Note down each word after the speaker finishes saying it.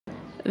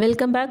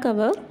Welcome back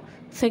our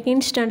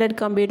second standard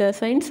computer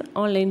science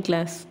online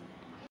class.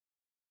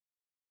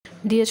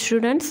 Dear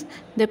students,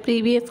 the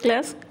previous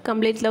class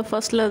completed the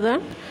first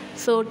lesson.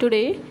 So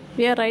today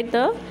we are write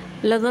the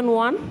lesson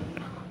 1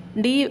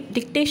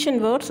 dictation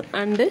words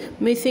and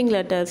missing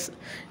letters.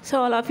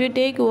 So all of you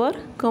take your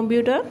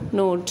computer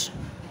notes.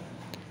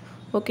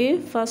 Okay,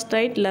 first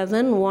write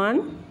lesson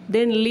 1,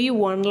 then leave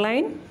one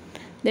line,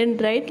 then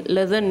write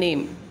lesson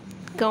name.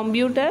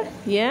 Computer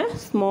A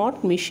smart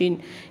machine.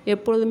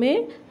 எப்பொழுதுமே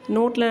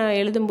நோட்டில்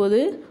எழுதும்போது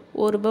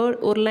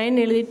ஒரு line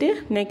எழுதிட்டு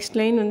next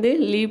line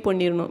leave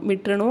பண்ணிடணும்,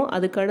 விட்டுறணும்.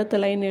 அதுக்கு அடுத்த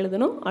line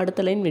எழுதணும்,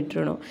 அடுத்த லைன்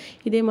விட்டுறணும்.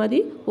 இதே மாதிரி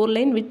ஒரு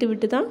லைன் விட்டு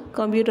விட்டு தான்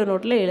கம்ப்யூட்டர்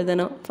நோட்டில்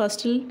எழுதணும்.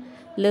 ஃபஸ்ட்டு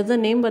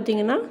லெசன் நேம்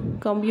பார்த்திங்கன்னா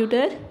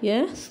computer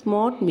A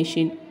smart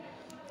machine.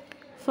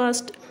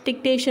 First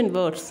dictation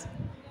words.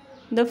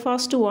 The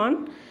first one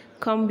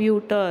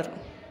computer.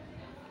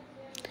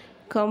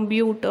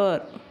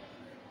 Computer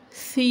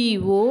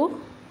COMPUTER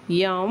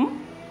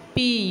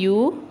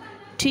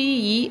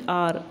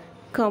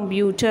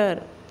computer.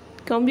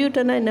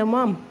 கம்ப்யூட்டர்னால்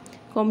என்னம்மா?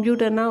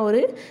 கம்ப்யூட்டர்னா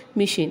ஒரு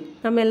மிஷின்.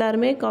 நம்ம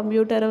எல்லாருமே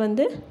கம்ப்யூட்டரை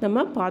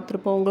நம்ம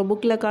பார்த்துருப்போம். உங்கள்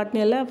புக்கில்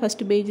காட்டினல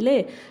ஃபஸ்ட் பேஜில்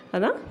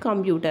அதான்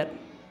computer.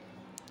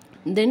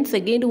 Then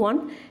second one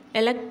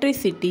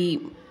electricity.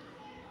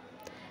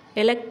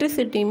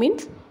 Electricity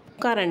means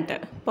current,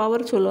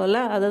 power சொல்லுவோம்ல,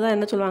 அதை தான்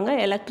என்ன சொல்லுவாங்க?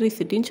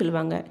 எலக்ட்ரிசிட்டின்னு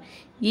சொல்லுவாங்க.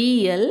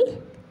 ELECTRICITY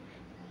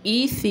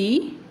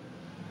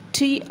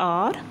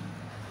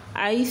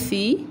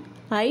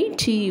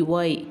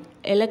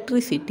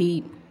electricity.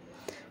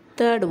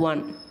 Third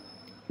one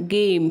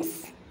games.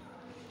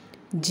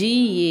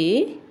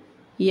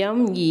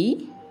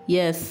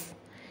 GAMES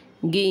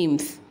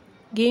games.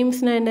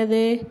 கேம்ஸ்னால்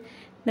என்னது?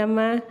 நம்ம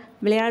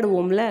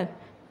விளையாடுவோம்ல,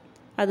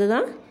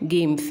 அதுதான்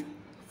கேம்ஸ்.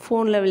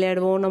 ஃபோனில்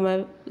விளையாடுவோம், நம்ம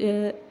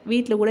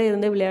வீட்டில் கூட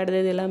இருந்து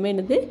விளையாடுறது எல்லாமே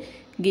என்னது?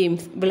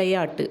 கேம்ஸ்,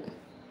 விளையாட்டு.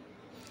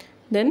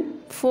 தென்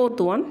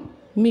fourth one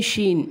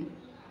machine.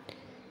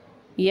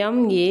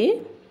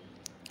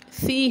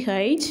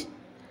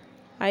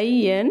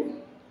 MACHINE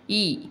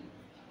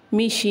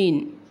machine.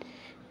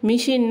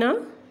 மிஷின்னா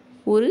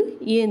ஒரு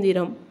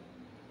இயந்திரம்.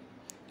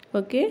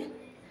 Okay.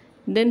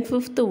 Then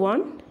fifth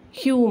one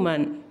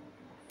human.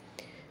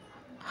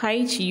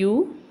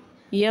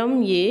 HUMAN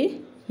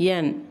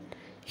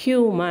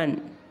human.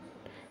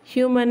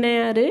 Human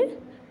யார்?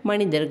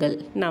 மனிதர்கள்,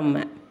 நம்ம.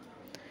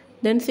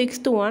 தென்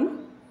sixth one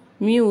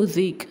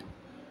music.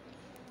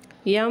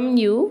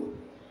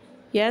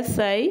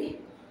 MUSIC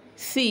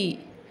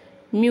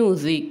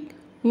music.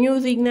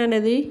 மியூசிக்னா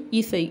என்னது?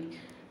 இசை.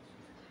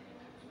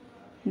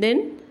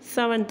 தென்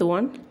seventh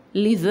one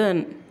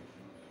listen.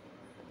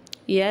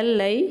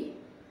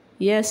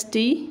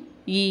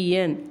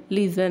 LISTEN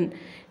listen.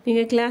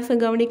 நீங்கள் கிளாஸை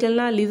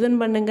கவனிக்கலனா லிசன்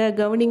பண்ணுங்கள்,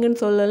 கவனிங்கன்னு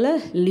சொல்லலை,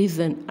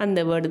 லிசன் அந்த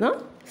வேர்டு தான்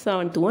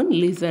செவன்த் ஒன்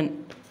லிசன்.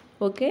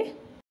 ஓகே.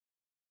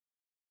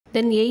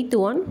 தென் eighth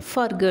one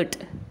forget.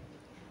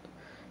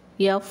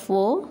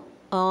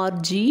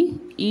 FORGETS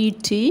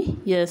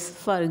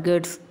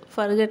forgets.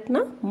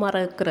 ஃபர்கெட்னா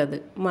மறக்கிறது,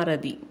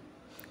 மறதி.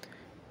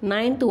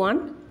 Ninth one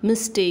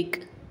mistake.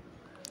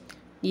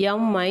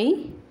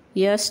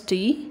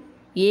 MISTAKE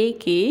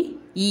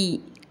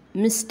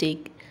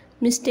mistake.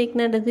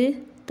 மிஸ்டேக்னா என்னது?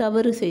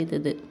 தவறு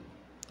செய்தது.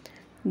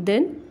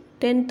 தென்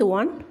tenth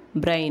one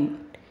brain.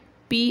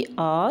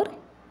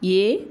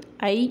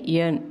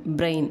 BRAIN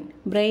brain.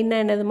 பிரெயின்னா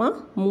என்னதுமா?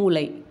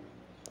 மூளை.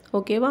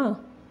 ஓகேவா?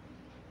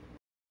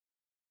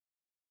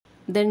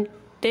 Then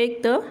take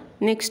the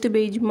next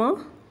பேஜ்மா.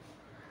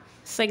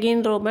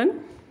 Second Roman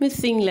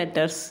missing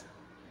letters.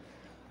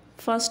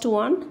 First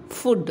one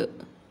food.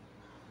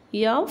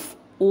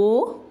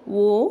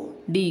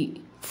 FOOD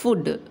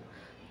food.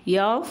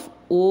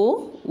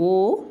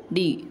 FOOD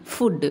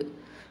food.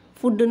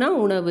 ஃபுட்டுனா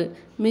உணவு.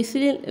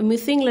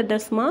 Missing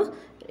லெட்டர்ஸ்மா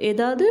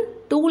ஏதாவது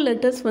 2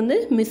 லெட்டர்ஸ்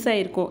மிஸ்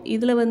ஆகிருக்கும்.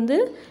 இதில்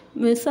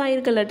மிஸ்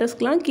ஆகிருக்க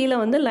லெட்டர்ஸ்க்கெலாம் கீழே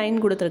லைன்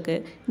கொடுத்துருக்கு.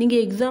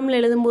 நீங்கள் எக்ஸாமில்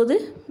எழுதும்போது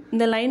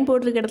இந்த லைன்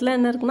போட்டிருக்க இடத்துல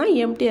என்ன இருக்குன்னா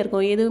எம்டியாக இருக்கும்,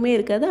 எதுவுமே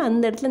இருக்காது.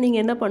 அந்த இடத்துல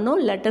நீங்கள் என்ன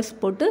பண்ணணும்? லெட்டர்ஸ்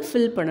போட்டு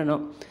ஃபில்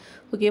பண்ணணும்.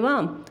 ஓகேவா?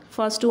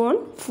 First one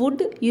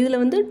food. இதில்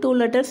 2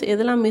 லெட்டர்ஸ்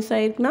எதெல்லாம் மிஸ்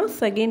ஆகிருக்குன்னா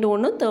செகண்ட்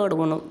ஒன்று, தேர்ட்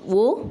ஒன்று.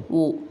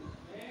 ஓ.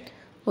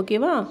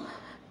 ஓகேவா?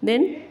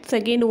 Then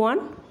second one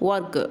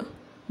work.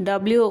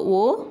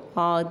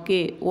 WORK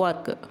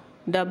work.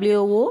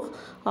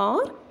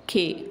 WORK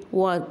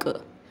work.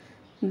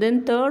 Then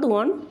third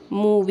one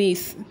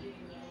movies.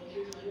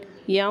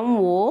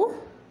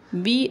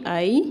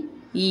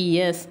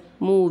 MOVIES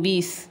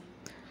movies.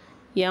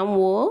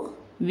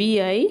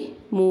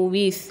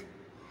 Movies.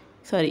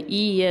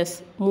 ES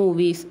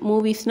movies.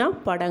 மூவிஸ்னா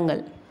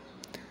படங்கள்.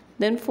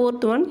 தென்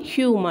fourth one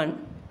human.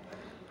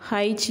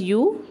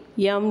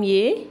 HUMAN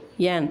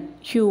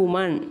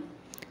human.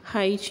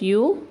 HUMAN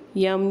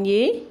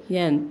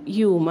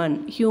human.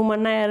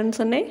 ஹியூமன்னா யாருன்னு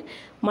சொன்னேன்?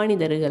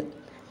 மனிதர்கள்.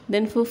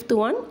 Then fifth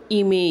one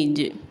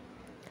image.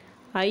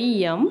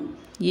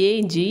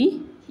 IMAGE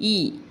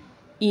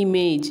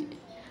image.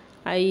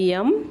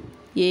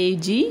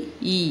 IMAGE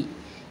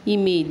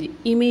image.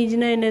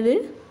 இமேஜ்னா என்னது?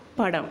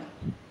 படம்.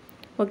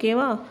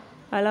 ஓகேவா?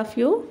 All of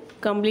you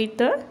complete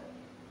the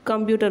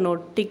computer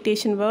note,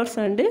 dictation words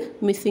and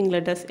missing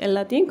letters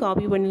எல்லாத்தையும்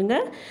copy பண்ணிடுங்க.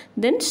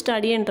 Then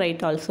study and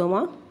write also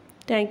ma.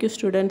 Thank you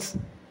students.